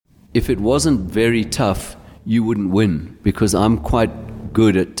if it wasn't very tough, you wouldn't win, because I'm quite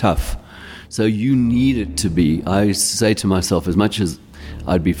good at tough. So you need it to be. I say to myself, as much as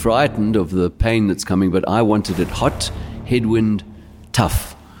I'd be frightened of the pain that's coming, but I wanted it hot, headwind,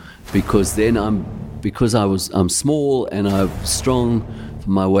 tough, because then I'm small and I'm strong for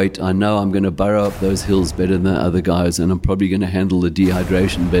my weight. I know I'm going to burrow up those hills better than the other guys, and I'm probably going to handle the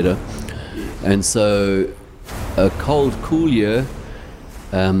dehydration better. And so a cold, cool year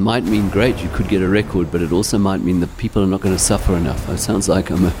might mean great, you could get a record, but it also might mean that people are not going to suffer enough. It sounds like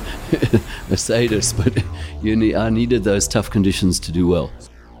I'm a sadist, but I needed those tough conditions to do well.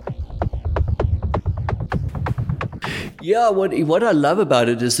 Yeah, what I love about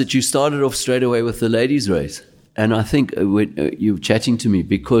it is that you started off straight away with the ladies' race. And I think when you're chatting to me,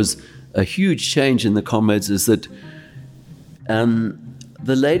 because a huge change in the Comrades is that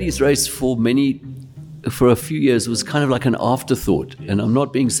the ladies' race for a few years was kind of like an afterthought. And I'm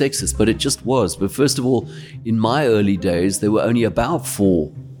not being sexist, but it just was. But first of all, in my early days, there were only about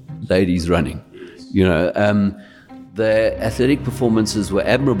 4 ladies running. Their athletic performances were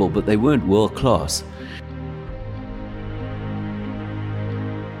admirable, but they weren't world class.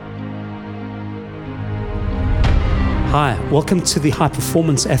 Hi, welcome to the High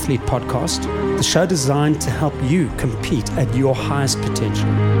Performance Athlete Podcast, the show designed to help you compete at your highest potential.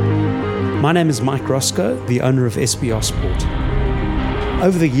 My name is Mike Roscoe, the owner of SBR Sport.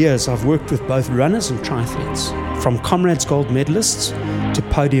 Over the years, I've worked with both runners and triathletes, from Comrades Gold medalists to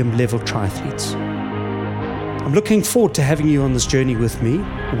podium-level triathletes. I'm looking forward to having you on this journey with me,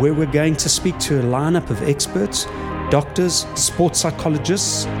 where we're going to speak to a lineup of experts, doctors, sports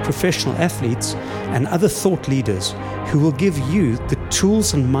psychologists, professional athletes, and other thought leaders who will give you the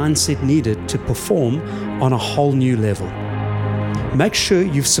tools and mindset needed to perform on a whole new level. Make sure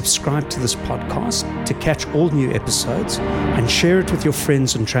you've subscribed to this podcast to catch all new episodes and share it with your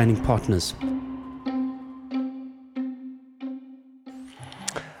friends and training partners.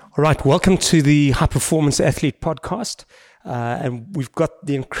 All right, welcome to the High Performance Athlete Podcast. And we've got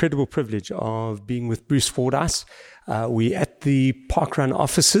the incredible privilege of being with Bruce Fordyce. We're at the Parkrun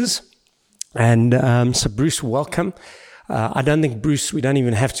offices. And so Bruce, welcome. I don't think Bruce, we don't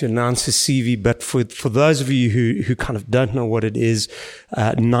even have to announce his CV, but for those of you who kind of don't know what it is,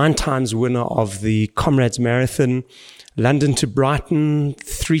 9 times winner of the Comrades Marathon, London to Brighton,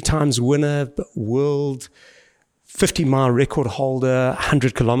 3 times winner, world 50-mile record holder,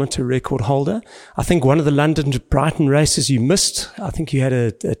 100-kilometer record holder. I think one of the London to Brighton races you missed, I think you had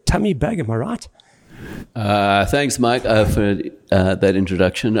a tummy bag, am I right? Thanks, Mike, for that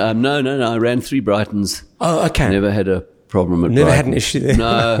introduction. No, I ran 3 Brightons. Oh, okay. Never had a problem at Never Brighton. had an issue there.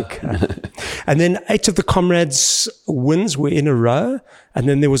 No. Okay. And then 8 of the Comrades wins were in a row, and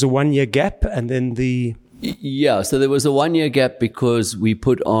then there was a 1-year gap, and then Yeah, so there was a 1-year gap because we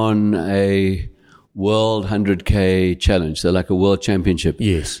put on a World 100K challenge, so like a world championship.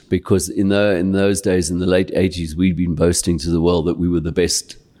 Yes. Because in those days, in the late 80s, we'd been boasting to the world that we were the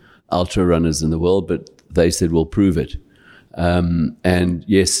best ultra runners in the world, but they said, well, prove it. And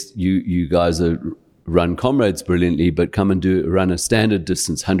yes, you guys run Comrades brilliantly, but come and run a standard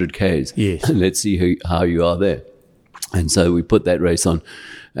distance, 100 Ks. Yes. And let's see how you are there. And so we put that race on.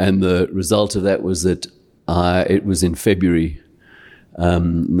 And the result of that was that it was in February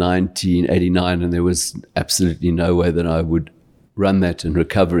 1989, and there was absolutely no way that I would run that and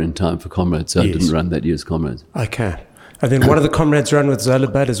recover in time for Comrades. So yes. I didn't run that year's Comrades. Okay. And then what are the Comrades run with Zola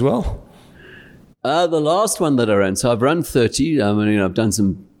Bud as well? The last one that I ran, so I've run 30. I've done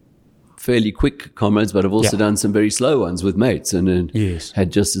some fairly quick Comrades, but I've also done some very slow ones with mates and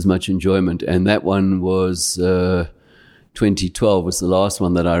had just as much enjoyment. And that one was 2012 was the last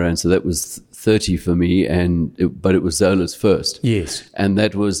one that I ran. So that was 30 for me, but it was Zola's first. Yes. And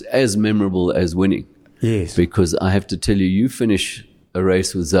that was as memorable as winning. Yes. Because I have to tell you, you finish a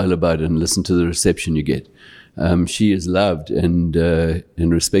race with Zola Bud and listen to the reception you get. She is loved and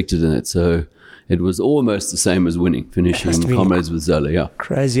respected in it. So it was almost the same as winning, finishing Comrades with Zola, yeah.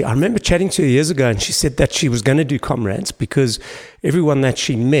 Crazy. I remember chatting to her years ago, and she said that she was going to do Comrades because everyone that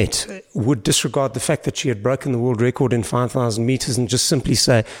she met would disregard the fact that she had broken the world record in 5,000 meters and just simply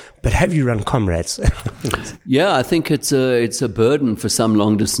say, but have you run Comrades? Yeah, I think it's a burden for some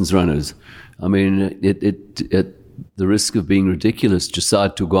long-distance runners. I mean, the risk of being ridiculous, Josiah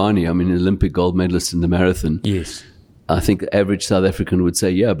Tugani, an Olympic gold medalist in the marathon. Yes. I think the average South African would say,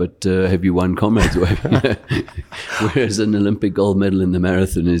 yeah, but have you won Comrades? Whereas an Olympic gold medal in the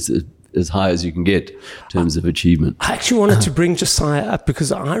marathon is as high as you can get in terms of achievement. I actually wanted to bring Josiah up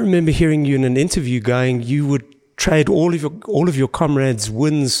because I remember hearing you in an interview going, you would trade all of your Comrades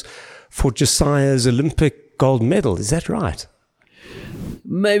wins for Josiah's Olympic gold medal. Is that right?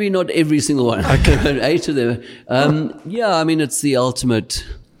 Maybe not every single one. Okay. 8 of them. Yeah, I mean, it's the ultimate.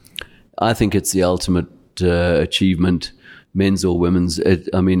 I think it's the ultimate achievement, men's or women's.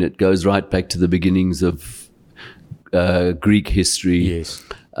 It goes right back to the beginnings of Greek history. Yes.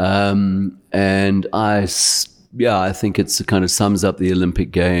 And I think it kind of sums up the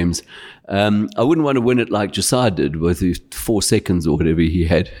Olympic Games. I wouldn't want to win it like Josiah did with the 4 seconds or whatever he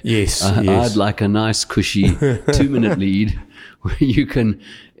had. Yes, I'd like a nice, cushy 2-minute lead where you can,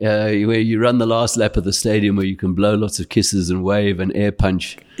 where you run the last lap of the stadium, where you can blow lots of kisses and wave and air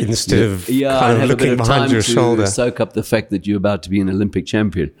punch instead of kind of have looking a bit of behind time your to shoulder. soak up the fact that you're about to be an Olympic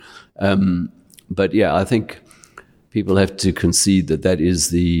champion. But yeah, I think people have to concede that is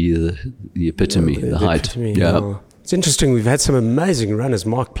the epitome, the height. Epitome, yeah. It's interesting. We've had some amazing runners.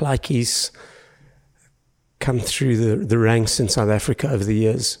 Mark Pleitjies come through the ranks in South Africa over the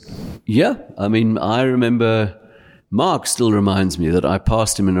years. Yeah, I mean, I remember Mark still reminds me that I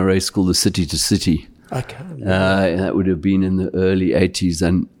passed him in a race called the City to City. Okay. That would have been in the early 80s.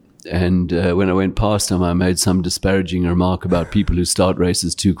 And when I went past him, I made some disparaging remark about people who start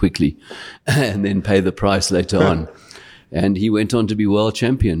races too quickly and then pay the price later on. And he went on to be world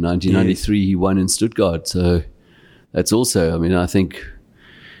champion. 1993, yes. He won in Stuttgart. So that's also, I mean, I think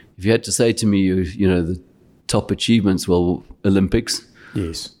if you had to say to me, the top achievements, well, Olympics.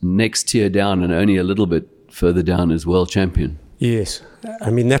 Yes. Next tier down and only a little bit further down is world champion. Yes. I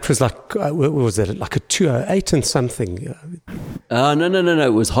mean, that was like, what was that, like a 2:08 and something? No.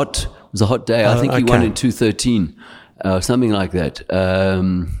 It was hot. It was a hot day. I think he won in 2:13, something like that.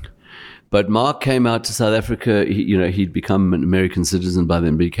 But Mark came out to South Africa. He'd become an American citizen by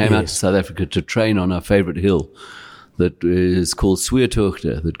then, but he came out to South Africa to train on our favorite hill that is called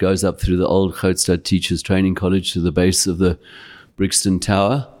Sweertoogte, that goes up through the old Grootstad Teachers Training College to the base of the Brixton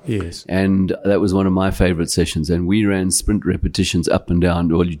Tower. Yes. And that was one of my favorite sessions. And we ran sprint repetitions up and down.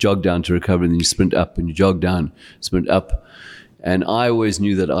 Well, you jog down to recover, and then you sprint up, and you jog down, sprint up. And I always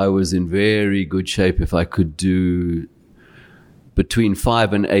knew that I was in very good shape if I could do between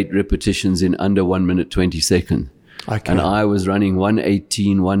 5 and 8 repetitions in under 1 minute 20 seconds. Okay. And I was running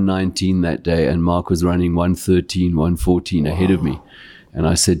 1:18, 1:19 that day, and Mark was running 1:13, 1:14 ahead of me. And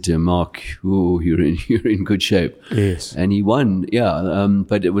I said to him, Mark, you're in good shape. Yes. And he won,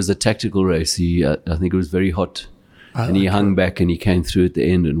 but it was a tactical race. I think it was very hot. And he hung back and he came through at the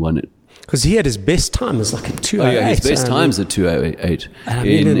end and won it. Because he had his best time as like a 2:08. Oh, yeah, his best time's a 2:08.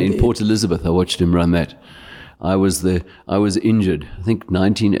 In Port Elizabeth, I watched him run that. I was injured, I think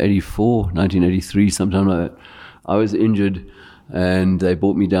 1984, 1983, sometime like that. I was injured, and they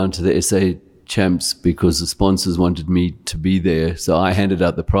brought me down to the SA Champs because the sponsors wanted me to be there. So I handed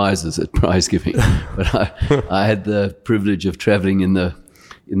out the prizes at prize giving. But I had the privilege of traveling in the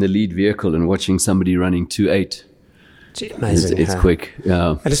lead vehicle and watching somebody running 2:08. Amazing. It's quick,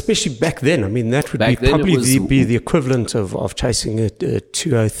 yeah. And especially back then, I mean, that would be the equivalent of chasing a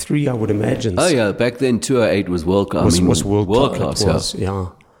 2:03, I would imagine. Oh yeah, back then 2:08 was world class. Was world class. Yeah.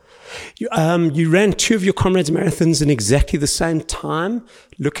 You ran 2 of your Comrades Marathons in exactly the same time.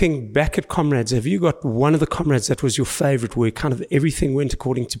 Looking back at Comrades, have you got one of the Comrades that was your favorite, where kind of everything went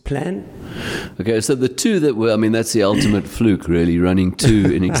according to plan? Okay, so the 2 that were, I mean, that's the ultimate fluke, really, running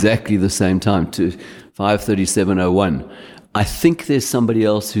 2 in exactly the same time, 5:37:01. I think there's somebody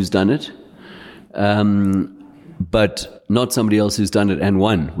else who's done it, but not somebody else who's done it and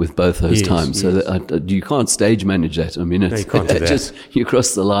won with both those times. So that you can't stage manage that. I mean, it's you can't do that. Just you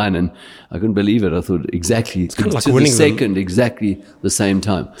cross the line, and I couldn't believe it. I thought exactly it's kind of like to winning the second, exactly the same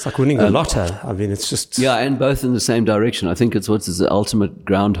time. It's like winning the lotto. I mean, it's just and both in the same direction. I think it's the ultimate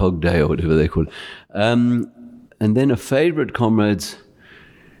Groundhog Day or whatever they call it. And then a favorite Comrades.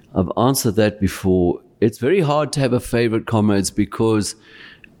 I've answered that before. It's very hard to have a favorite Comrades because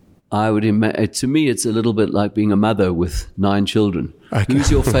I would imagine, to me, it's a little bit like being a mother with 9 children. Okay.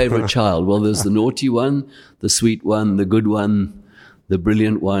 Who's your favorite child? Well, there's the naughty one, the sweet one, the good one, the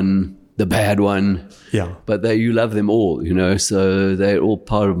brilliant one, the bad one. Yeah. But you love them all, so they're all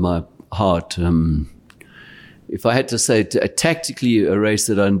part of my heart. If I had to say, tactically, a race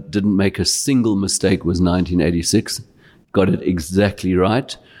that I didn't make a single mistake was 1986. Got it exactly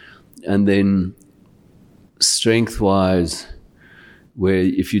right. And then strength-wise, where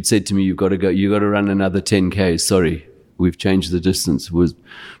if you'd said to me, you got to run another 10K, sorry, we've changed the distance, was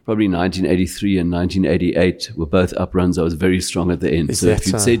probably 1983 and 1988 were both up runs. I was very strong at the end. So if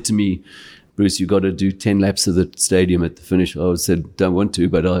you'd said to me, Bruce, you got to do 10 laps of the stadium at the finish, I would have said, don't want to,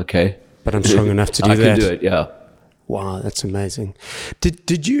 but okay. But I'm strong enough to do that. I can do it, yeah. Wow, that's amazing.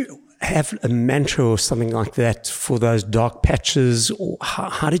 Did you have a mantra or something like that for those dark patches? Or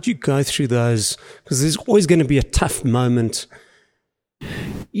how did you go through those? Because there's always going to be a tough moment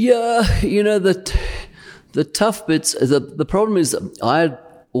Yeah, the tough bits. The problem is I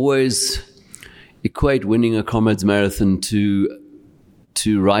always equate winning a Comrades Marathon to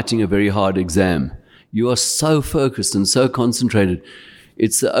writing a very hard exam. You are so focused and so concentrated.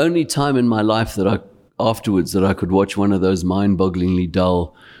 It's the only time in my life that I could watch one of those mind-bogglingly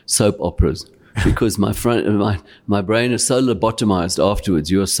dull soap operas, because my brain is so lobotomized afterwards.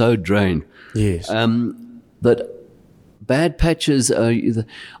 You are so drained. Yes. But bad patches are.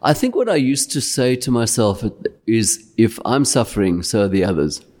 I think what I used to say to myself is, if I'm suffering, so are the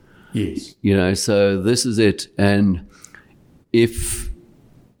others. Yes. So this is it. And if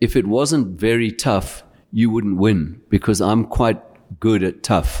it wasn't very tough, you wouldn't win, because I'm quite good at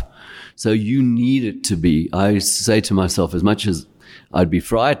tough. So you need it to be. I say to myself, as much as I'd be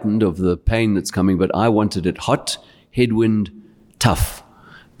frightened of the pain that's coming, but I wanted it hot, headwind, tough,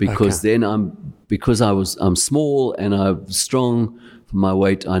 because then I'm small and I'm strong for my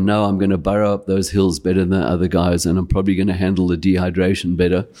weight. I know I'm going to burrow up those hills better than other guys, and I'm probably going to handle the dehydration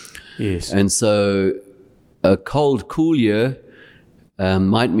better. Yes. And so a cold, cool year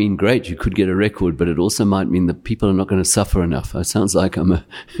might mean great, you could get a record, but it also might mean that people are not going to suffer enough. It sounds like I'm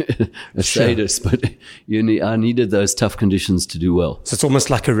a sadist, but I needed those tough conditions to do well. So it's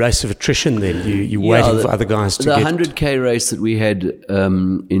almost like a race of attrition then. You're waiting for other guys to get... The 100K race that we had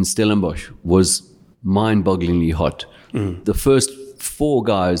in Stellenbosch was mind-bogglingly hot. The first 4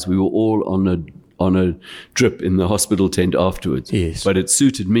 guys, we were all on a drip in the hospital tent afterwards. Yes. But it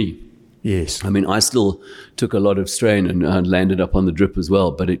suited me. Yes. I mean, I still took a lot of strain and I landed up on the drip as well,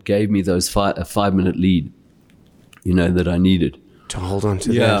 but it gave me those a 5-minute lead, that I needed. To hold on to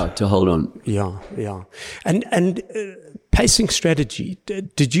that. Yeah, to hold on. Yeah. And pacing strategy,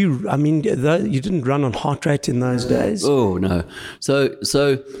 did you, you didn't run on heart rate in those days? Oh, no. So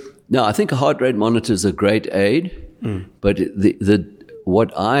no, I think a heart rate monitor is a great aid, but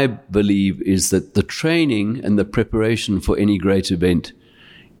what I believe is that the training and the preparation for any great event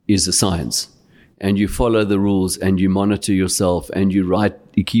is a science, and you follow the rules and you monitor yourself and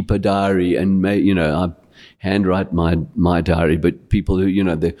you keep a diary, and I handwrite my diary, but people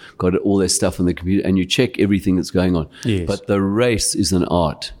who, they've got all their stuff on the computer, and you check everything that's going on. Yes. But the race is an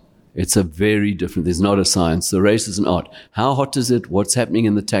art. It's a very different, there's not a science. The race is an art. How hot is it? What's happening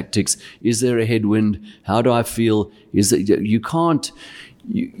in the tactics? Is there a headwind? How do I feel? You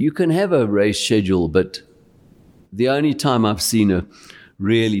can have a race schedule, but the only time I've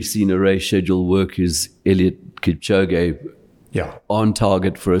really seen a race schedule work is Eliud Kipchoge on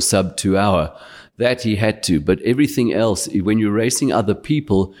target for a sub 2 hour. That he had to, but everything else, when you're racing other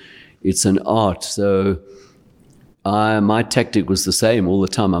people, it's an art. So my tactic was the same all the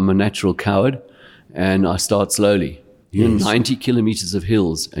time. I'm a natural coward, and I start slowly. 90 kilometers of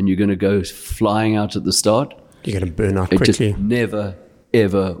hills, and you're going to go flying out at the start. You're going to burn out quickly. It just never,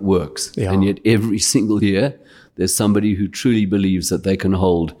 ever works. Yeah. And yet every single year, there's somebody who truly believes that they can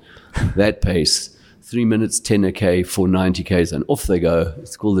hold that pace, 3 minutes, 10 a K for 90 Ks, and off they go.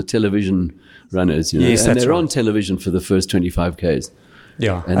 It's called the television runners, Yes, and they're right. on television for the first 25 Ks.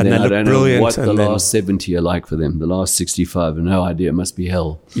 Yeah, and then I don't know what the then... last 70 are like for them. The last 65, no idea. It must be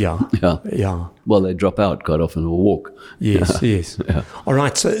hell. Yeah. Well, they drop out quite often or walk. Yes. Yeah. All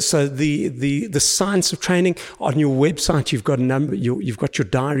right. So the science of training, on your website, you've got a number. You've got your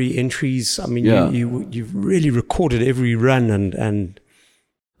diary entries. I mean, you've really recorded every run and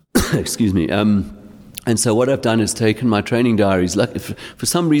excuse me. And so what I've done is taken my training diaries. Like for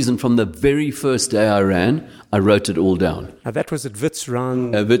some reason, from the very first day I ran, I wrote it all down. Now that was at Wits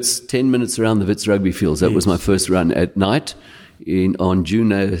run. Wits, 10 minutes around the Wits rugby fields. That was my first run at night on June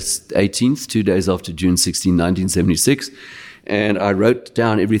 18th, 2 days after June 16, 1976. And I wrote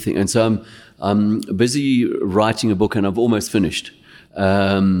down everything. And so I'm busy writing a book, and I've almost finished,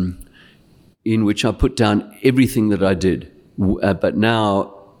 in which I put down everything that I did. But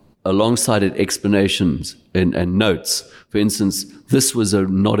now, alongside it, explanations and notes. For instance, this was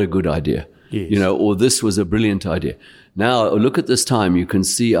not a good idea, or this was a brilliant idea. Now, look at this time. You can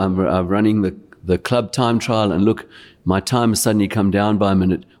see I'm running the club time trial, and look, my time has suddenly come down by a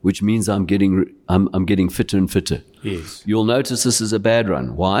minute, which means I'm getting fitter and fitter. Yes. You'll notice this is a bad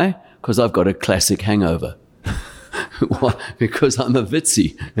run. Why? Because I've got a classic hangover. Why? Because I'm a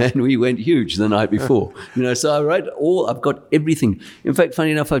Witsy, and we went huge the night before. So I wrote I've got everything. In fact,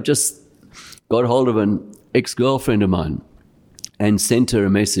 funny enough, I've just got hold of an ex-girlfriend of mine and sent her a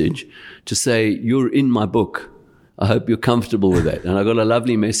message to say, "You're in my book. I hope you're comfortable with that." And I got a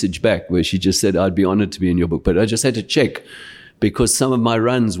lovely message back where she just said, "I'd be honored to be in your book." But I just had to check, because some of my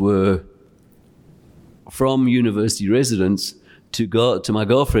runs were from university residence to my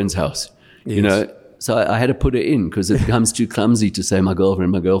girlfriend's house. Yes. So I had to put her in because it becomes too clumsy to say my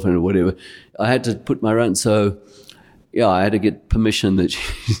girlfriend, or whatever. I had to put my own. So, yeah, I had to get permission that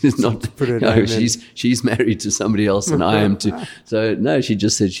she's not. She's married to somebody else, and I am too. So no, she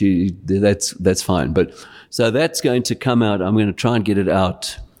just said that's fine. But so that's going to come out. I'm going to try and get it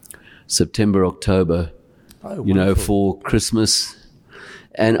out September, October. For Christmas.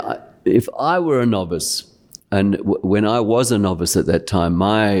 And if I were a novice, and when I was a novice at that time,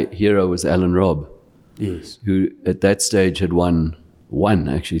 my hero was Alan Robb. Yes. Who at that stage had won one.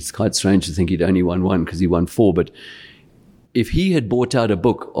 Actually, it's quite strange to think he'd only won one because he won 4. But if he had brought out a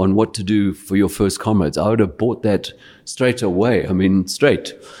book on what to do for your first comrades, I would have bought that straight away. I mean,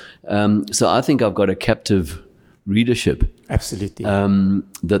 straight. So I think I've got a captive readership. Absolutely.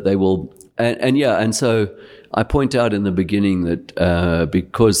 That they will... And so I point out in the beginning that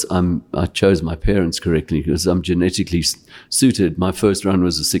because I chose my parents correctly, because I'm genetically suited, my first run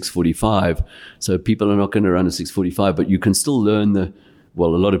was a 6:45. So people are not going to run a 6:45, but you can still learn a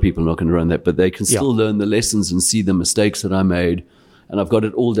lot of people are not going to run that, but they can still learn the lessons and see the mistakes that I made. And I've got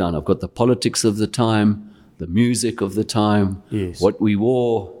it all down. I've got the politics of the time, the music of the time, what we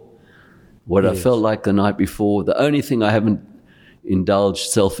wore, what I felt like the night before. The only thing I haven't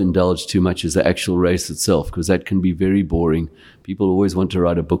self-indulged too much is the actual race itself, because that can be very boring. People always want to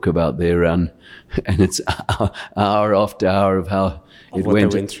write a book about their run, and it's hour after hour of how it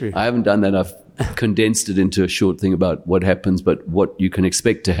went. Through. I haven't done that. I've condensed it into a short thing about what happens, but what you can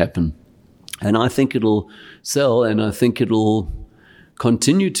expect to happen. And I think it'll sell, and I think it'll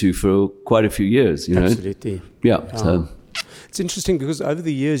continue to for quite a few years. Absolutely. Yeah. So. It's interesting because over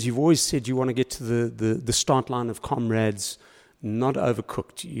the years you've always said you want to get to the start line of Comrades not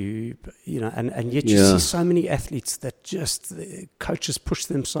overcooked, and yet you see so many athletes that just the coaches push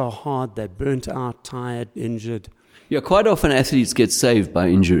them so hard, they're burnt out, tired, injured. Yeah, quite often athletes get saved by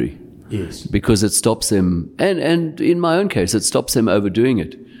injury. Yes. Because it stops them, and in my own case, it stops them overdoing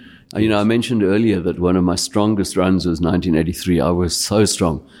it. I mentioned earlier that one of my strongest runs was 1983. I was so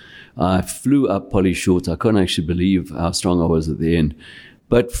strong. I flew up Polly Short. I couldn't actually believe how strong I was at the end.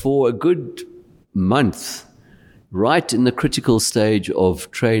 But for a good month, right in the critical stage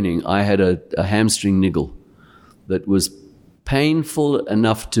of training, I had a hamstring niggle that was painful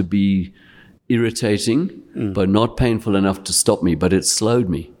enough to be irritating, but not painful enough to stop me, but it slowed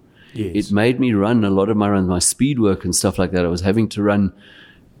me. Yes. It made me run a lot of my runs, my speed work and stuff like that. I was having to run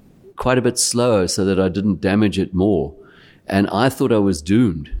quite a bit slower so that I didn't damage it more. And I thought I was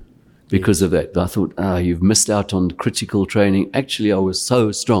doomed because of that. I thought, you've missed out on critical training. Actually, I was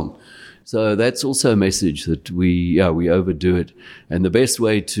so strong. So that's also a message that we overdo it. And the best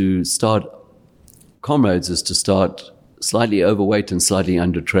way to start Comrades is to start slightly overweight and slightly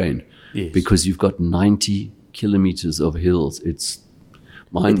undertrained. Yes. Because you've got 90 kilometers of hills. It's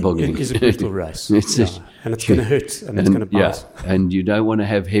mind-boggling. It is a brutal race. And it's going to hurt and it's going to bite. Yeah, and you don't want to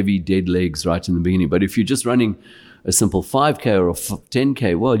have heavy dead legs right in the beginning. But if you're just running a simple 5K or a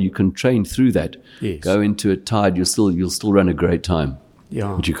 10K, well, you can train through that. Yes. Go into it tired. You'll still run a great time.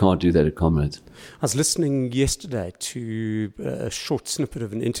 Yeah. But you can't do that at Comrades. I was listening yesterday to a short snippet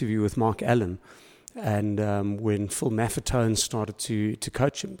of an interview with Mark Allen, and when Phil Maffetone started to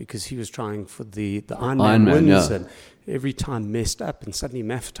coach him, because he was trying for the Ironman wins, and every time messed up, and suddenly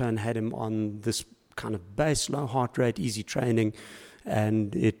Maffetone had him on this kind of base, low heart rate, easy training,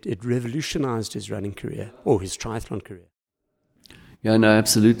 and it revolutionized his running career, or his triathlon career. Yeah, no,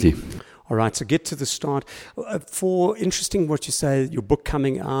 absolutely. All right, so get to the start. For interesting what you say, your book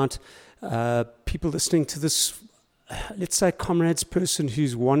coming out, people listening to this, let's say Comrades person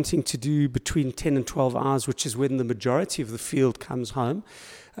who's wanting to do between 10 and 12 hours, which is when the majority of the field comes home,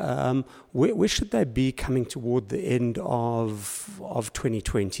 where should they be coming toward the end of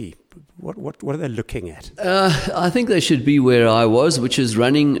 2020? What are they looking at? I think they should be where I was, which is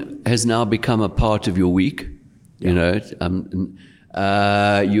running has now become a part of your week. Yeah.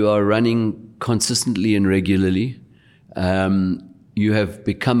 You are running consistently and regularly. You have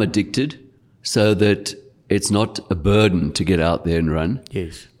become addicted so that it's not a burden to get out there and run.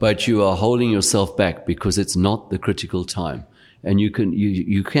 Yes. But you are holding yourself back because it's not the critical time. And you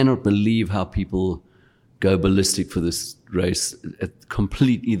cannot believe how people go ballistic for this race at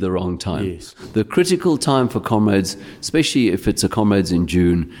completely the wrong time. Yes. The critical time for Comrades, especially if it's a Comrades in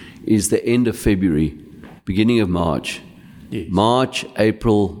June, is the end of February, beginning of March. Yes. March,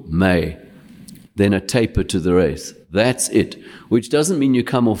 April, May, then a taper to the race. That's it, which doesn't mean you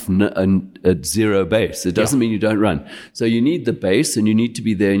come off at zero base. It doesn't mean you don't run. So you need the base, and you need to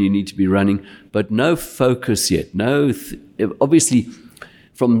be there, and you need to be running, but no focus yet. Obviously,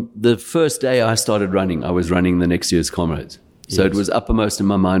 from the first day I started running, I was running the next year's Comrades. So it was uppermost in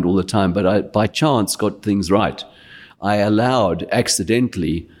my mind all the time, but I, by chance, got things right. I allowed,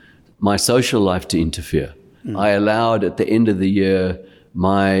 accidentally, my social life to interfere. I allowed, at the end of the year,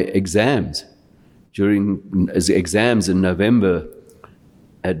 my exams. As exams in November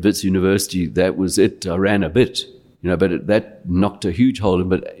at Wits University, that was it. I ran a bit, but that knocked a huge hole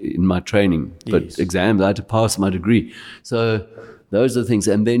in my training. But exams, I had to pass my degree. So those are the things.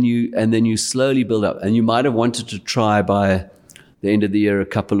 And then you slowly build up. And you might have wanted to try by the end of the year a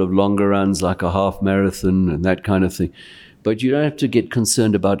couple of longer runs, like a half marathon and that kind of thing. But you don't have to get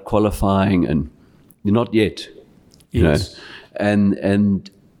concerned about qualifying, and you're not yet.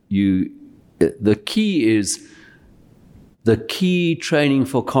 And the key training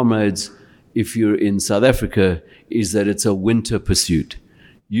for comrades, if you're in South Africa, is that it's a winter pursuit.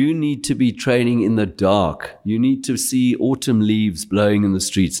 You need to be training in the dark. You need to see autumn leaves blowing in the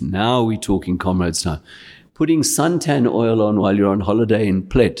streets. Now we're talking comrades time. Putting suntan oil on while you're on holiday in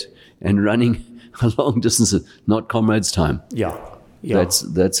Plet and running a long distance, not comrades time. Yeah.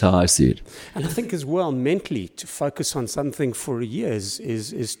 That's how I see it. And I think as well, mentally, to focus on something for a year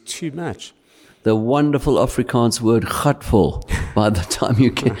is too much. The wonderful Afrikaans word gatvol, by the time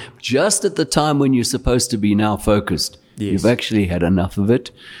you get, just at the time when you're supposed to be now focused, you've actually had enough of it,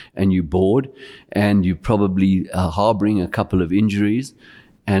 and you're bored, and you probably are harboring a couple of injuries,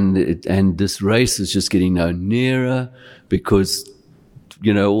 and this race is just getting no nearer, because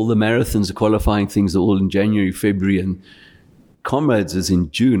all the marathons, the qualifying things are all in January, February, and Comrades is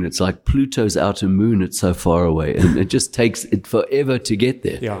in June. It's like Pluto's outer moon. It's so far away, and it just takes it forever to get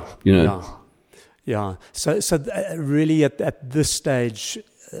there. Yeah. So really at this stage,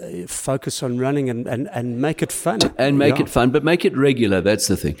 focus on running and make it fun. And make it fun, but make it regular. That's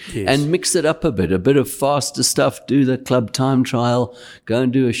the thing. Yes. And mix it up a bit of faster stuff. Do the club time trial. Go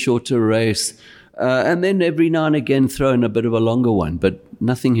and do a shorter race. And then every now and again throw in a bit of a longer one, but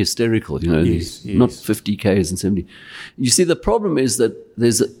nothing hysterical, not 50 Ks and 70. You see, the problem is that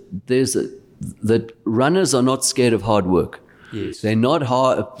that runners are not scared of hard work. Yes. They're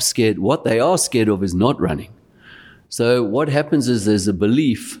not scared. What they are scared of is not running. So what happens is there's a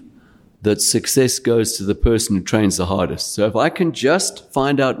belief that success goes to the person who trains the hardest. So if I can just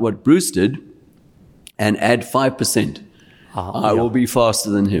find out what Bruce did and add 5%, I will be faster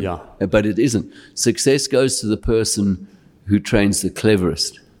than him. Yeah. But it isn't. Success goes to the person who trains the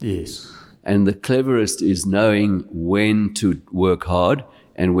cleverest. Yes. And the cleverest is knowing when to work hard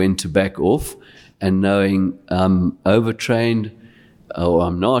and when to back off, and knowing I'm overtrained, or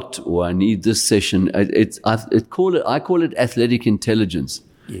I'm not, or I need this session. I call it athletic intelligence.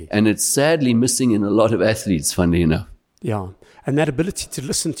 Yes. And it's sadly missing in a lot of athletes, funnily enough. Yeah. And that ability to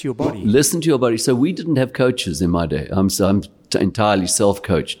listen to your body. Listen to your body. So we didn't have coaches in my day. I'm entirely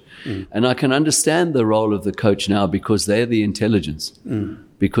self-coached. And I can understand the role of the coach now, because they're the intelligence.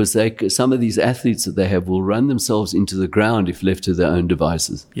 Because some of these athletes that they have will run themselves into the ground if left to their own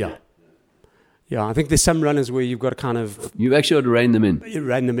devices. Yeah. Yeah, I think there's some runners where you've got to kind of... You've actually got to rein them in.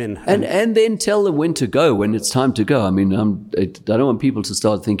 Rein them in. And then tell them when to go, when it's time to go. I mean, I don't want people to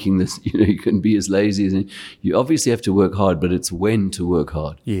start thinking this, you can be as lazy as... You obviously have to work hard, but it's when to work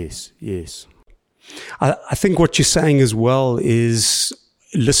hard. Yes. I think what you're saying as well is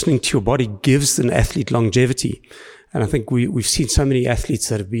listening to your body gives an athlete longevity. And I think we've seen so many athletes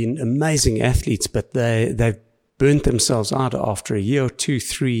that have been amazing athletes, but they've burnt themselves out after a year or 2,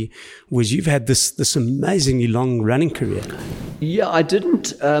 3, whereas you've had this amazingly long running career. Yeah, I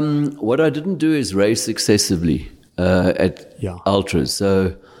didn't. What I didn't do is race excessively at ultras.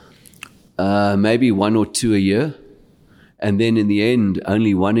 So maybe 1 or 2 a year, and then in the end,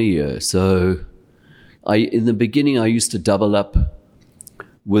 only 1 a year. So in the beginning, I used to double up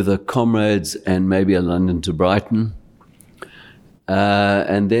with a Comrades and maybe a London to Brighton.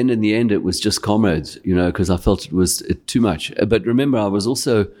 And then in the end, it was just Comrades, because I felt it was too much. But remember, I was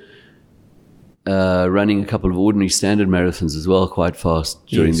also running a couple of ordinary standard marathons as well, quite fast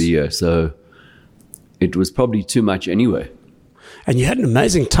during the year. So it was probably too much anyway. And you had an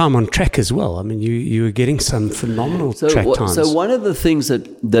amazing time on track as well. I mean, you were getting some phenomenal track times. So one of the things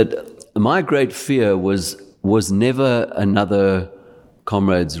that my great fear was never another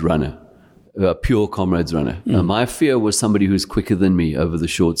Comrades runner. A pure Comrades runner. My fear was somebody who's quicker than me over the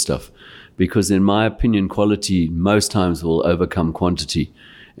short stuff, because in my opinion, quality most times will overcome quantity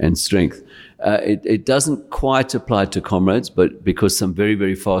and strength. It doesn't quite apply to Comrades, but because some very,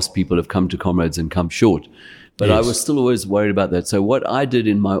 very fast people have come to Comrades and come short. But I was still always worried about that. So what I did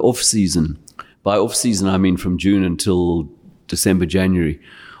in my off-season, by off-season I mean from June until December, January,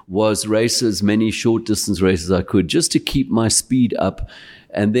 was race as many short-distance races as I could, just to keep my speed up.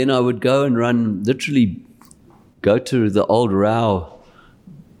 And then I would go and run literally go to the old Rao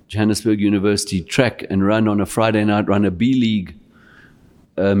Johannesburg University track and run on a Friday night, run a B-League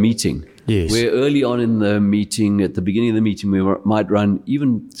meeting. Yes. Where early on in the meeting, at the beginning of the meeting, we might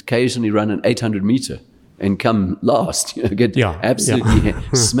even occasionally run an 800 meter and come last, get absolutely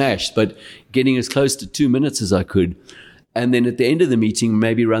smashed, but getting as close to 2 minutes as I could. And then at the end of the meeting,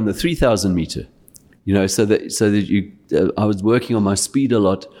 maybe run the 3,000 meter, so that I was working on my speed a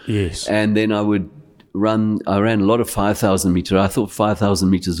lot. Yes. And then I ran a lot of 5,000 meter. I thought 5,000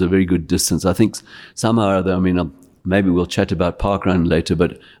 meters was a very good distance. I think somehow or other, maybe we'll chat about parkrun later,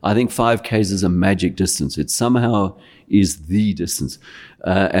 but I think 5Ks is a magic distance. It somehow is the distance.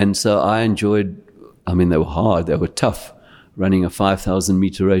 And so I enjoyed, they were hard, they were tough, running a 5,000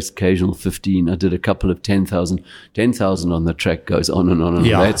 meter race, occasional 15. I did a couple of 10,000. 10,000 on the track goes on and on.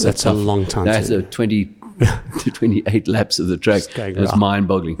 Yeah, that's a long time. That's a 20 to 28 laps of the track. It's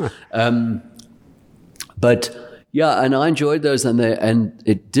mind-boggling. But yeah, and I enjoyed those, and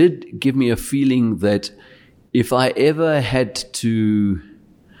it did give me a feeling that if I ever had to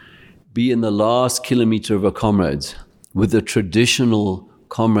be in the last kilometer of a Comrades with a traditional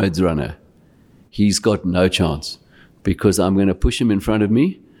Comrades runner, he's got no chance, because I'm going to push him in front of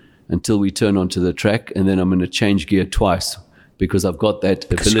me until we turn onto the track, and then I'm going to change gear twice because I've got that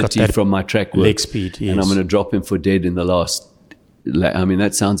ability from my track work. Leg speed, yes. And I'm going to drop him for dead in the last.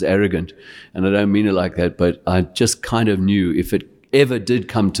 That sounds arrogant, and I don't mean it like that, but I just kind of knew if it ever did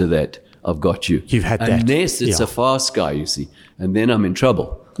come to that, I've got you. You've had that. Unless it's a fast guy, you see, and then I'm in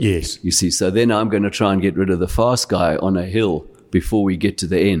trouble. Yes. You see, so then I'm going to try and get rid of the fast guy on a hill before we get to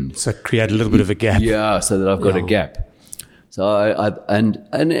the end. So create a little bit of a gap. Yeah, so that I've got a gap. So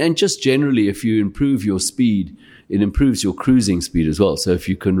and just generally, if you improve your speed, it improves your cruising speed as well. So if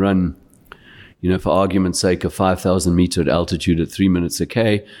you can run, for argument's sake, a 5,000 meter at altitude at 3 minutes a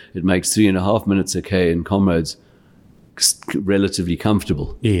K, it makes 3.5 minutes a K in Comrades relatively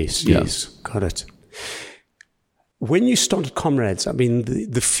comfortable. Yes, got it. When you started Comrades,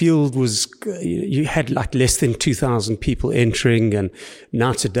 the field was, you had like less than 2,000 people entering, and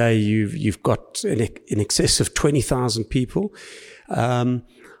now today you've got in excess of 20,000 people.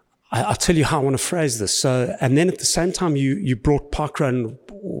 I'll tell you how I want to phrase this. So, and then at the same time, you brought parkrun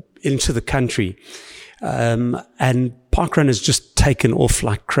into the country, and parkrun has just taken off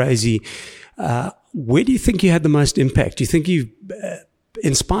like crazy. Where do you think you had the most impact? Do you think you've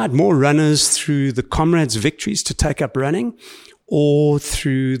inspired more runners through the Comrades victories to take up running, or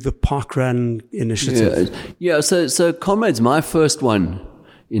through the parkrun initiative? So Comrades, my first one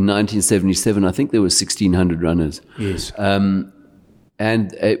in 1977, I think there were 1,600 runners. Yes.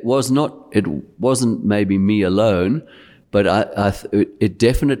 And it wasn't maybe me alone, but it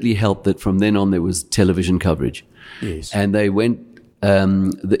definitely helped that from then on there was television coverage. Yes. And they went.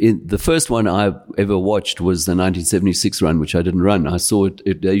 The first one I ever watched was the 1976 run, which I didn't run. I saw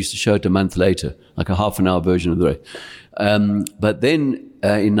it. They used to show it a month later, like a half-an-hour version of the race. But then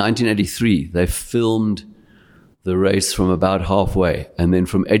in 1983, they filmed the race from about halfway, and then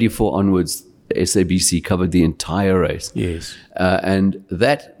from 84 onwards, the SABC covered the entire race. Yes. And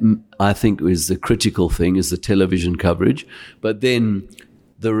that, I think, is the critical thing, is the television coverage. But then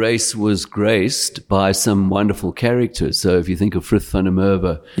the race was graced by some wonderful characters. So if you think of Frith van der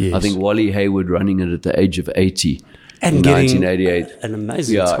Merwe, yes. I think Wally Hayward running it at the age of 80 and in getting 1988. An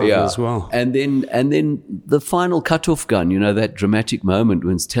amazing time as well. And then the final cutoff gun, that dramatic moment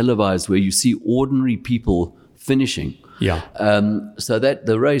when it's televised where you see ordinary people finishing. Yeah. So that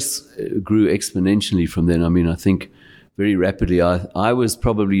the race grew exponentially from then. I think very rapidly. I was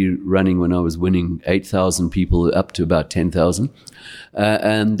probably running when I was winning 8,000 people up to about 10,000.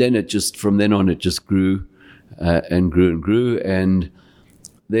 And then from then on, it just grew and grew and grew. And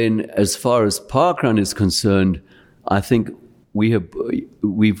then as far as parkrun is concerned, I think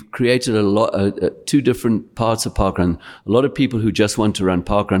we've created a lot, two different parts of parkrun. A lot of people who just want to run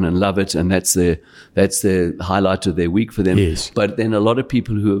parkrun and love it, and that's their highlight of their week for them. Yes. But then a lot of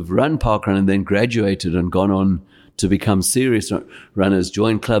people who have run parkrun and then graduated and gone on to become serious runners,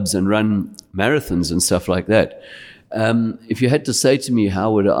 join clubs and run marathons and stuff like that. If you had to say to me,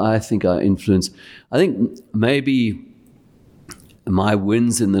 how would I think I influenced? I think maybe my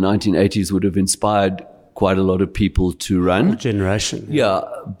wins in the 1980s would have inspired quite a lot of people to run. Whole generation. Yeah,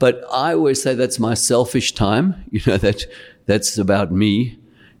 but I always say that's my selfish time. That's about me.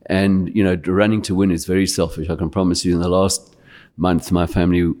 And, running to win is very selfish. I can promise you in the last month, my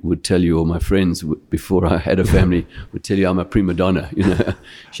family would tell you, or my friends before I had a family would tell you I'm a prima donna,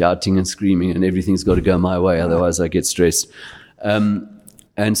 shouting and screaming and everything's got to go my way. Otherwise I get stressed.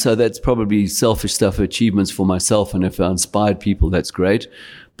 And so that's probably selfish stuff, achievements for myself. And if I inspired people, that's great.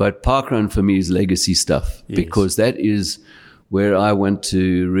 But parkrun for me is legacy stuff, because that is where I want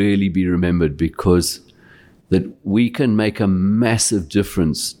to really be remembered, because that we can make a massive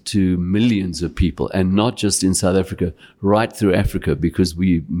difference to millions of people, and not just in South Africa, right through Africa, because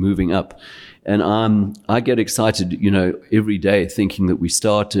we're moving up. And I get excited, every day thinking that we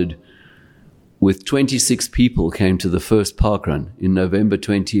started with 26 people came to the first parkrun in November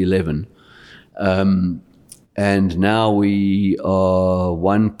 2011. And now we are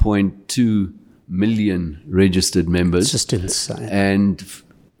 1.2 million registered members. It's just insane. And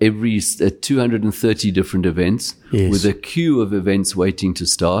every 230 different events, with a queue of events waiting to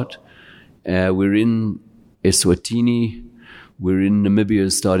start. We're in Eswatini. We're in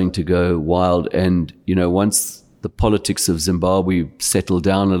Namibia, starting to go wild. And, once the politics of Zimbabwe settle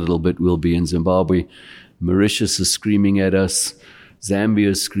down a little bit, we'll be in Zimbabwe. Mauritius is screaming at us. Zambia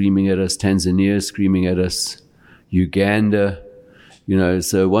is screaming at us. Tanzania is screaming at us. Uganda.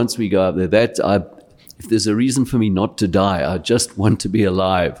 So once we go up there, if there's a reason for me not to die, I just want to be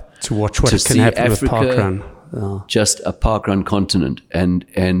alive. To watch what can happen with parkrun. Oh. Just a parkrun continent.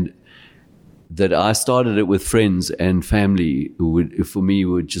 And that I started it with friends and family, for me,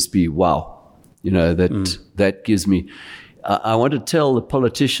 would just be wow. That gives me. I want to tell the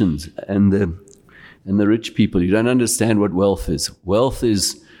politicians and the rich people, you don't understand what wealth is. Wealth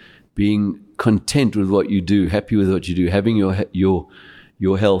is being content with what you do, happy with what you do, having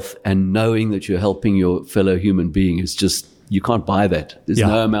your health, and knowing that you're helping your fellow human being. Is just, you can't buy that. There's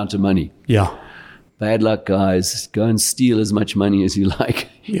no amount of money. Yeah. Bad luck, guys. Go and steal as much money as you like.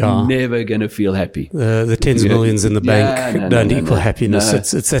 You're never going to feel happy. The tens of millions in the bank don't equal happiness. No.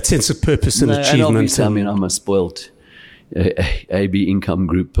 It's that sense of purpose and achievement. And I'm a spoilt AB income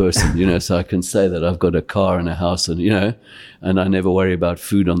group person, so I can say that I've got a car and a house, and and I never worry about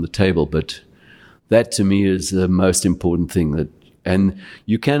food on the table. But that to me is the most important thing. And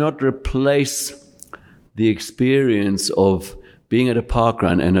you cannot replace the experience of being at a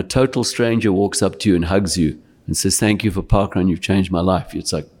parkrun and a total stranger walks up to you and hugs you and says, "Thank you for parkrun, you've changed my life."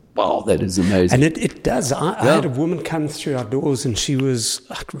 It's like, wow, that is amazing. And it does. I had a woman come through our doors, and she was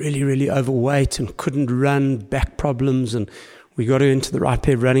like really, really overweight and couldn't run, back problems. And we got her into the right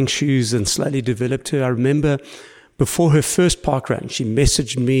pair of running shoes and slowly developed her. I remember before her first parkrun, she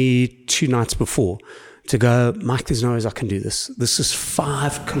messaged me 2 nights before to go, "Mike, there's no ways I can do this. This is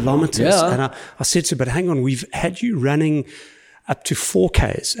 5 kilometers." Yeah. And I said to her, "But hang on, we've had you running up to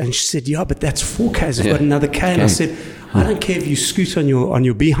 4Ks." And she said, "Yeah, but that's 4Ks. I've got another K." And I said, "I don't care if you scoot on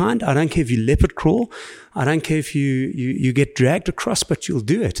your behind. I don't care if you leopard crawl. I don't care if you get dragged across, but you'll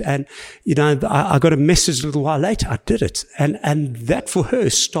do it." And, I got a message a little while later. I did it. And that for her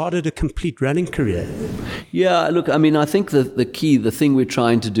started a complete running career. Yeah, look, I mean, I think the key, the thing we're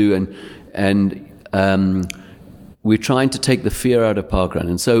trying to do, and we're trying to take the fear out of parkrun.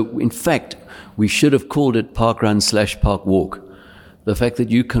 And so, in fact, we should have called it parkrun/park walk. The fact that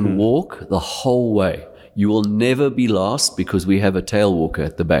you can walk the whole way. You will never be last, because we have a tail walker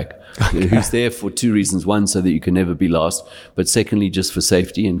at the back who's there for 2 reasons. One, so that you can never be last. But secondly, just for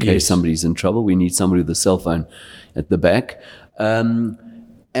safety, in case somebody's in trouble. We need somebody with a cell phone at the back.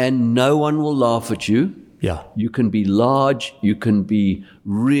 And no one will laugh at you. Yeah. You can be large. You can be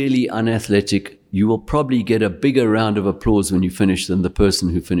really unathletic. You will probably get a bigger round of applause when you finish than the person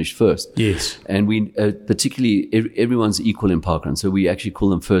who finished first. Yes. And we, particularly, everyone's equal in parkrun. So we actually call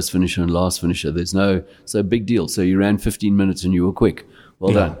them first finisher and last finisher. There's no big deal. So you ran 15 minutes and you were quick.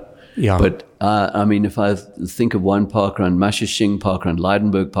 Well done. Yeah. But, I mean, if I think of one parkrun, Mashishing parkrun,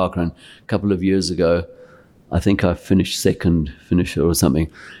 Leidenberg parkrun, a couple of years ago, I think I finished second finisher or something.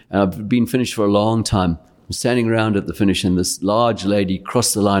 And I've been finished for a long time. I'm standing around at the finish, and this large lady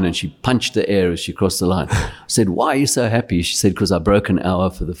crossed the line, and she punched the air as she crossed the line. I said, "Why are you so happy?" She said, "Because I broke an hour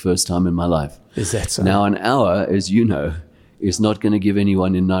for the first time in my life." Is that so? Now, an hour, as you know, is not going to give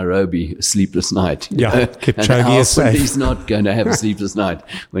anyone in Nairobi a sleepless night. Yeah, Kipchoge is safe. He's not going to have a sleepless night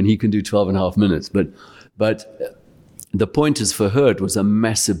when he can do 12 and a half minutes. But the point is, for her, it was a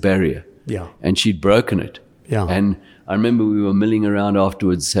massive barrier. Yeah. And she'd broken it. Yeah. And I remember we were milling around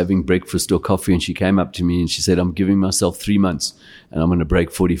afterwards having breakfast or coffee, and she came up to me and she said, "I'm giving myself 3 months and I'm going to break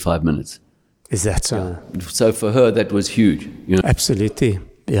 45 minutes. Is that so? Yeah. So for her, that was huge. Absolutely.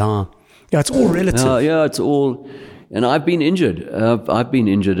 Yeah. Yeah, it's all relative. Yeah, it's all. And I've been injured. I've been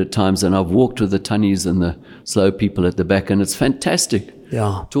injured at times, and I've walked with the tunnies and the slow people at the back, and it's fantastic.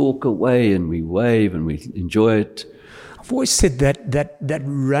 Yeah. Talk away and we wave and we enjoy it. I've always said that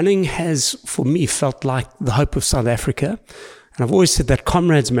running has, for me, felt like the hope of South Africa. And I've always said that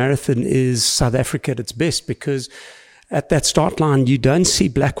Comrades Marathon is South Africa at its best, because At that start line, you don't see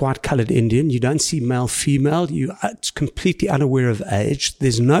black, white, colored Indian. You don't see male, female. You're completely unaware of age.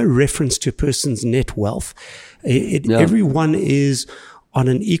 There's no reference to a person's net wealth. Everyone is on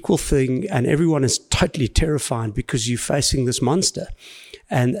an equal thing, and everyone is totally terrified because you're facing this monster.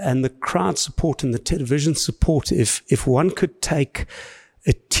 And the crowd support and the television support, if one could take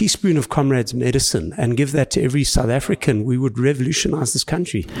a teaspoon of Comrades medicine and give that to every South African, we would revolutionize this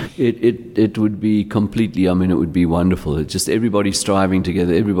country. It would be completely, it would be wonderful. It's just everybody striving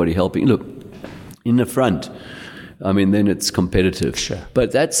together, everybody helping. Look, in the front, then it's competitive. Sure.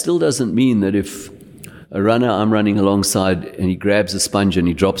 But that still doesn't mean that if a runner I'm running alongside and he grabs a sponge and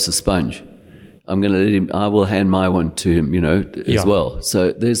he drops a sponge, I will hand my one to him, as well.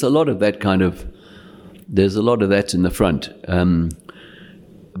 So there's a lot of that in the front.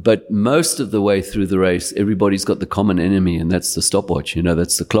 But most of the way through the race, everybody's got the common enemy, and that's the stopwatch.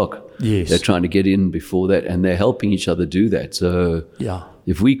 That's the clock. Yes. They're trying to get in before that, and they're helping each other do that. So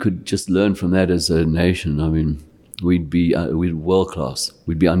if we could just learn from that as a nation, we'd be world class.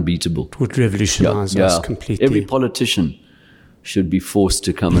 We'd be unbeatable. It would revolutionize us completely. Every politician should be forced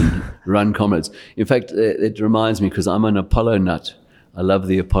to come and run Comrades. In fact, it reminds me, because I'm an Apollo nut. I love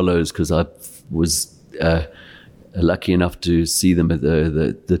the Apollos because I was lucky enough to see them at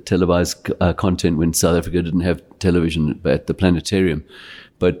the televised content when South Africa didn't have television at the planetarium.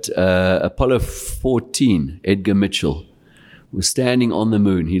 But Apollo 14, Edgar Mitchell, was standing on the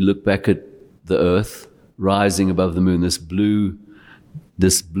moon. He looked back at the Earth rising above the moon, this blue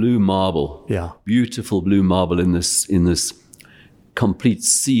marble, beautiful blue marble in this complete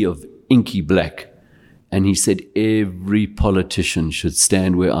sea of inky black. And he said, every politician should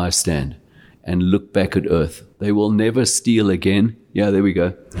stand where I stand and look back at Earth. They will never steal again. Yeah, there we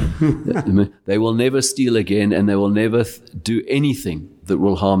go. They will never steal again, and they will never do anything that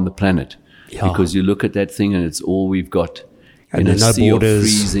will harm the planet. Because you look at that thing and it's all we've got. And in a no sea borders. Of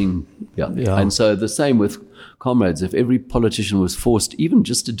freezing. And so the same with Comrades. If every politician was forced even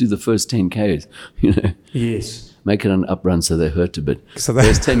just to do the first 10 Ks, Yes. Make it an uprun so they hurt a bit. So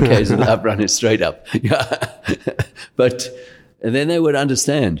there's 10 Ks and the uprun is straight up. But and then they would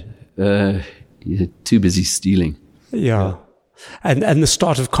understand. You're too busy stealing. And the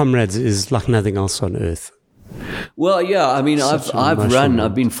start of Comrades is like nothing else on earth. Well,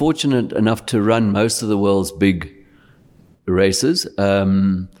 I've been fortunate enough to run most of the world's big races,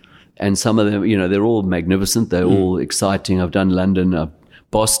 and some of them, they're all magnificent. They're all exciting. I've done London.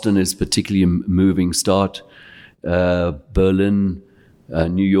 Boston is particularly a moving start. Berlin,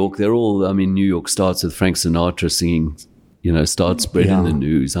 New York. They're all. New York starts with Frank Sinatra singing. Start spreading the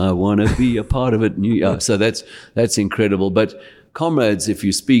news. I want to be a part of it. So that's incredible. But Comrades, if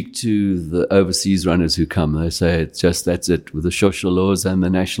you speak to the overseas runners who come, they say that's it, with the Shosholos and the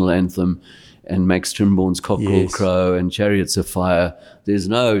national anthem and Max Trimborn's Cockerel Crow and Chariots of Fire. There's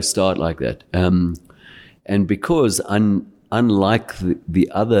no start like that. And because unlike the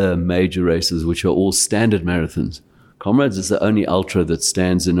other major races, which are all standard marathons, Comrades is the only ultra that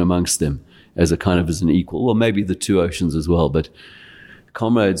stands in amongst them as an equal. Well, maybe the Two Oceans as well, but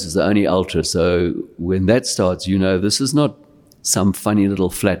Comrades is the only ultra. So when that starts, this is not some funny little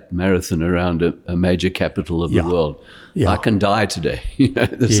flat marathon around a major capital of the world. I can die today.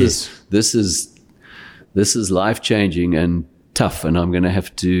 This is life-changing and tough, and I'm going to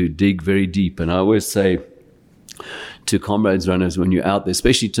have to dig very deep. And I always say to Comrades runners, when you're out there,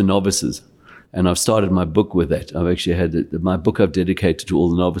 especially to novices, and I've started my book with that. I've actually had my book I've dedicated to all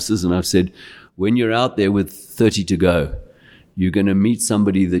the novices, and I've said, when you're out there with 30 to go, you're going to meet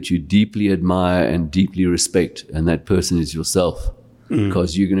somebody that you deeply admire and deeply respect, and that person is yourself,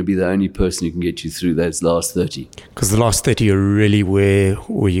 because you're going to be the only person who can get you through those last 30. Because the last 30 are really where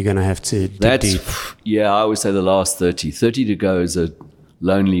you're going to have to dig deep. Yeah, I always say the last 30. 30 to go is a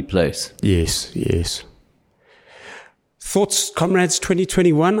lonely place. Yes. Thoughts, Comrades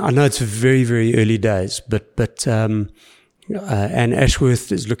 2021? I know it's very, very early days, but and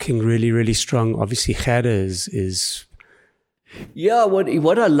Ashworth is looking really, really strong. Obviously, Gerda is. Yeah,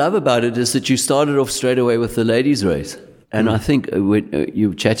 what I love about it is that you started off straight away with the ladies' race, and I think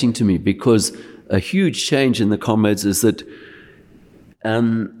you're chatting to me because a huge change in the Comrades is that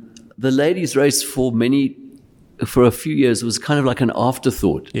the ladies' race for a few years was kind of like an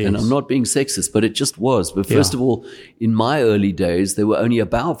afterthought. Yes. And I'm not being sexist, but it just was. But first of all, in my early days, there were only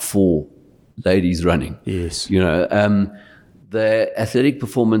about 4 ladies running. Yes. Their athletic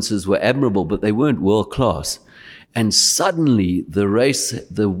performances were admirable, but they weren't world class. And suddenly the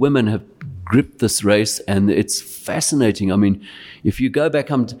women have gripped this race, and it's fascinating. If you go back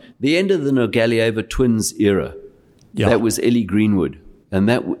to the end of the Nogalieva twins era, that was Ellie Greenwood. And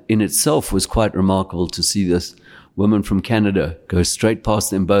that in itself was quite remarkable to see this woman from Canada, go straight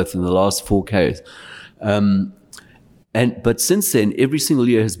past them both in the last 4Ks. But since then, every single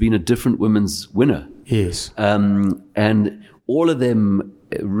year has been a different women's winner. Yes. And all of them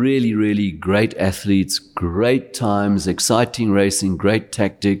really, really great athletes, great times, exciting racing, great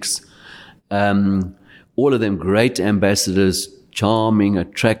tactics. All of them great ambassadors, charming,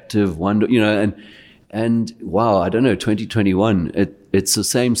 attractive, and wow, I don't know, 2021, it's the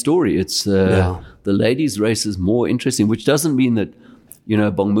same story. It's the ladies' race is more interesting, which doesn't mean that,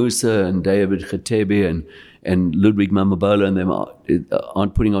 Bong Musa and David Khatebe and Ludwig Mamabola and them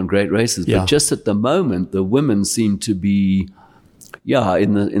aren't putting on great races. But just at the moment, the women seem to be,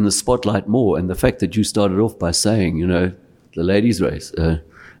 in the spotlight more. And the fact that you started off by saying, the ladies' race,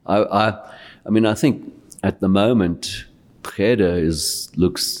 I think at the moment, Gerda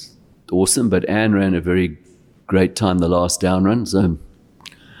looks awesome, but Anne ran a very great time the last down run. So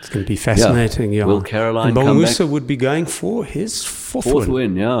it's going to be fascinating. Yeah. Will Caroline and come Musa back? Would be going for his fourth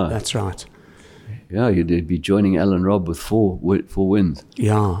win. Yeah, that's right. Yeah, you'd be joining Alan Robb with four wins.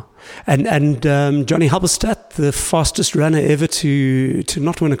 Yeah, and Johnny Halberstadt, the fastest runner ever to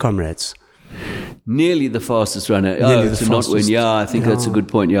not win a Comrades. Nearly the fastest runner not win. Yeah, I think that's a good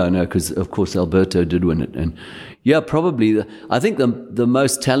point. Yeah, no, because of course Alberto did win it, and probably I think the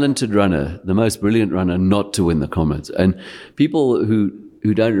most talented runner, the most brilliant runner, not to win the Comrades. And people who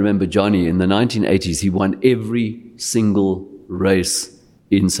don't remember Johnny, in the 1980s, he won every single race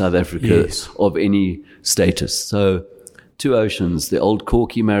in South Africa of any status. So, Two Oceans, the old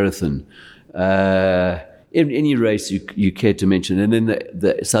Corky Marathon. Any race you care to mention. And then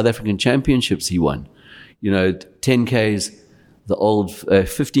the South African Championships he won. 10Ks, the old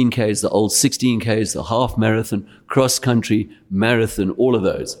 15Ks, the old 16Ks, the half marathon, cross country, marathon, all of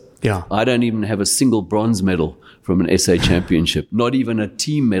those. Yeah. I don't even have a single bronze medal from an SA championship, not even a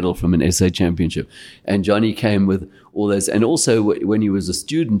team medal from an SA championship. And Johnny came with all those. And also when he was a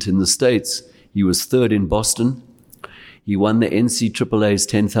student in the States, he was third in Boston. He won the NCAA's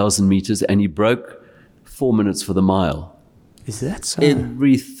 10,000 meters and he broke 4 minutes for the mile. Is that so?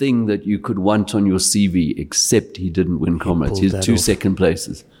 Everything that you could want on your CV, except he didn't win Comrades. He had 2 second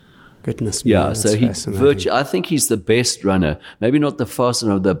places. Goodness me. Yeah, so I think he's the best runner, maybe not the fastest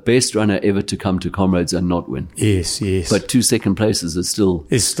runner, the best runner ever to come to Comrades and not win. Yes. But 2 second places is still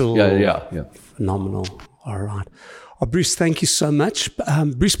phenomenal. All right. Oh, Bruce, thank you so much.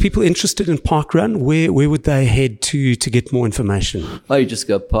 Bruce, people interested in Parkrun, where would they head to get more information? You just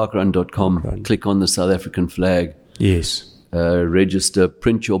go parkrun.com, click on the South African flag. Yes. Register,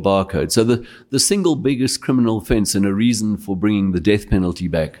 print your barcode. So the single biggest criminal offense and a reason for bringing the death penalty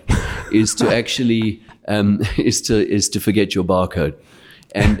back is to actually is to forget your barcode.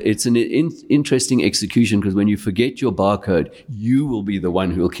 And it's an interesting execution because when you forget your barcode, you will be the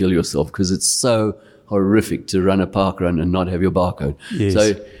one who will kill yourself because it's so horrific to run a park run and not have your barcode. Yes.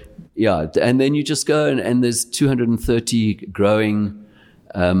 So, and then you just go and there's 230 growing.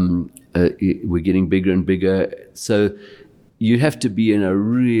 We're getting bigger and bigger. So you have to be in a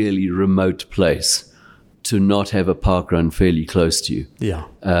really remote place to not have a park run fairly close to you. Yeah.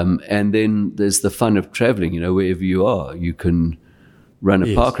 And then there's the fun of traveling, wherever you are, you can run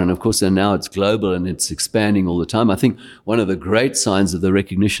a park run. Of course, and now it's global and it's expanding all the time. I think one of the great signs of the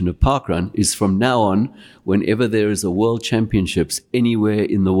recognition of park run is from now on, whenever there is a world championships anywhere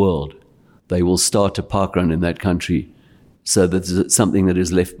in the world, they will start a park run in that country so that there's something that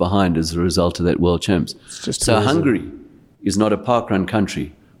is left behind as a result of that world champs. So amazing. Hungary is not a park run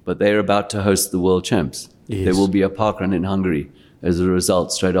country, but they're about to host the world champs. Yes. There will be a park run in Hungary as a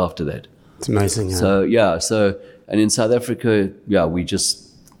result straight after that. It's amazing. So, and in South Africa, we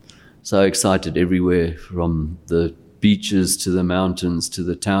just so excited everywhere, from the beaches to the mountains to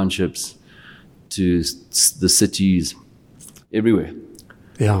the townships to the cities, everywhere.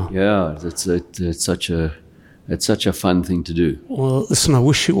 Yeah. It's such a fun thing to do. Well, listen, I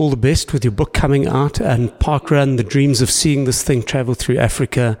wish you all the best with your book coming out and Parkrun, the dreams of seeing this thing travel through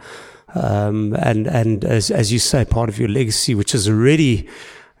Africa, and as you say, part of your legacy, which is already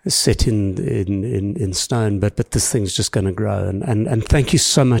set in stone, but this thing's just going to grow. And thank you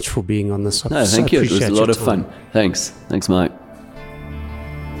so much for being on this. No, thank you. It was a lot of fun. Thanks, Mike.